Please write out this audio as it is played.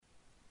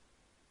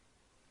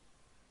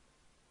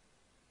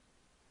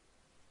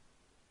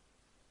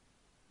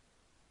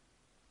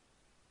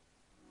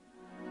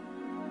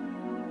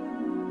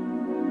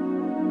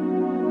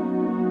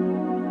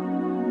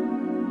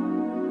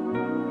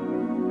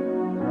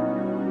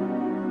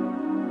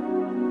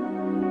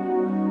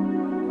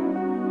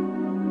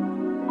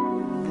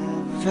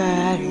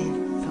very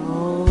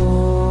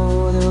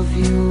thought of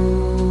you,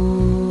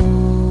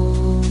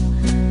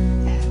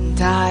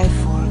 and I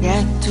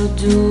forget to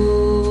do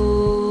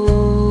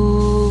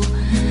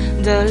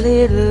the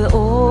little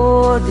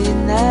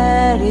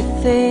ordinary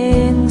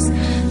things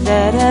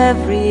that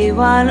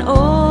everyone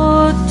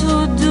ought to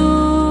do.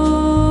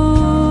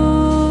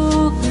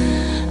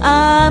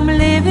 I'm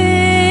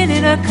living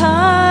in a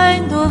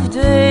kind of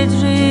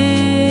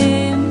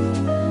daydream.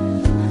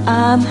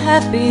 I'm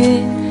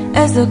happy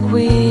as a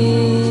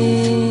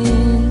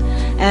queen,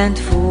 and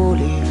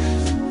foolish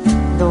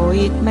though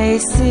it may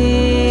seem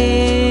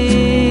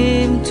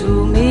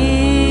to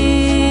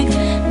me,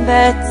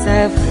 that's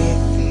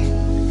everything,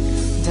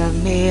 the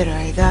mere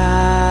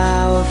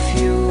idea of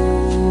you,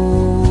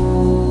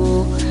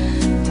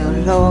 the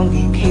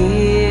longing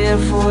here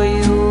for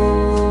you.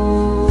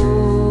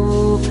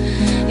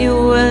 You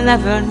will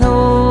never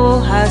know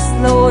how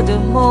slow the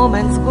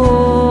moments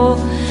go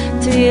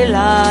till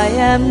I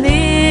am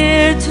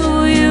near to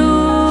you.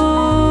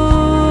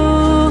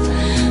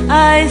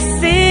 I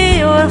see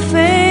your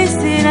face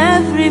in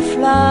every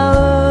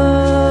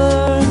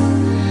flower,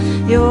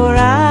 your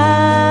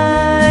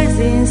eyes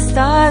in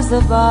stars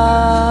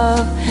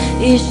above.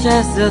 It's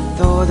just the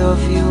thought of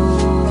you,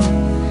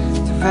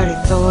 the very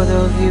thought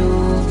of you,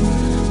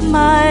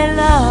 my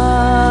love.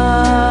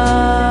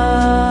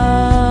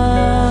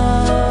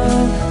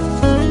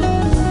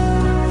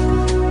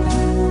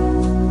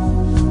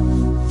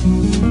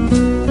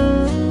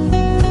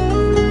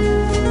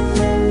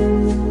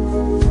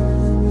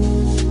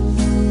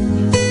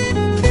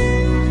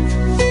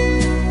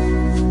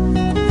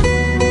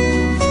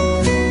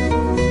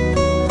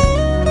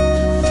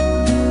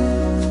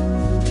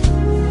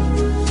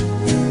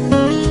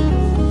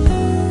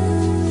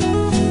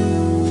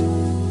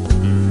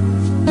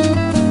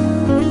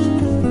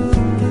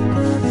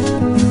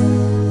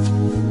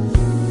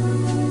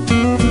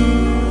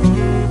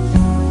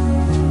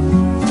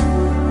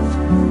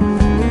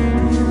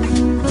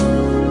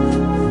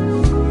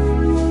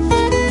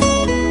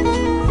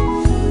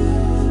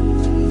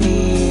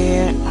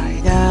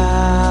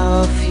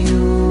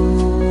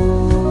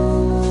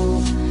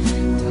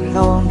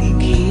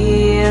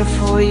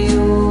 For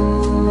you,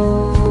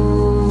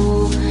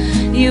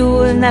 you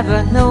will never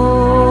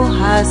know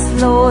how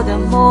slow the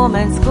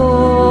moments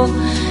go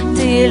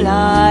till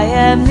I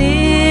am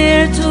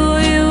near to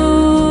you.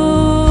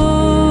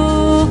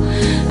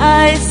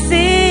 I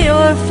see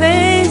your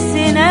face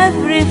in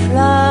every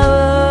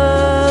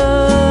flower,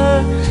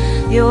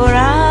 your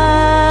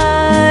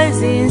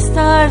eyes in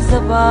stars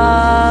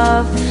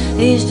above.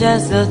 It's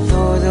just the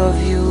thought of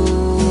you,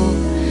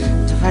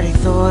 the very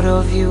thought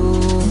of you,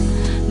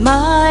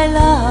 my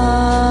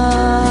love.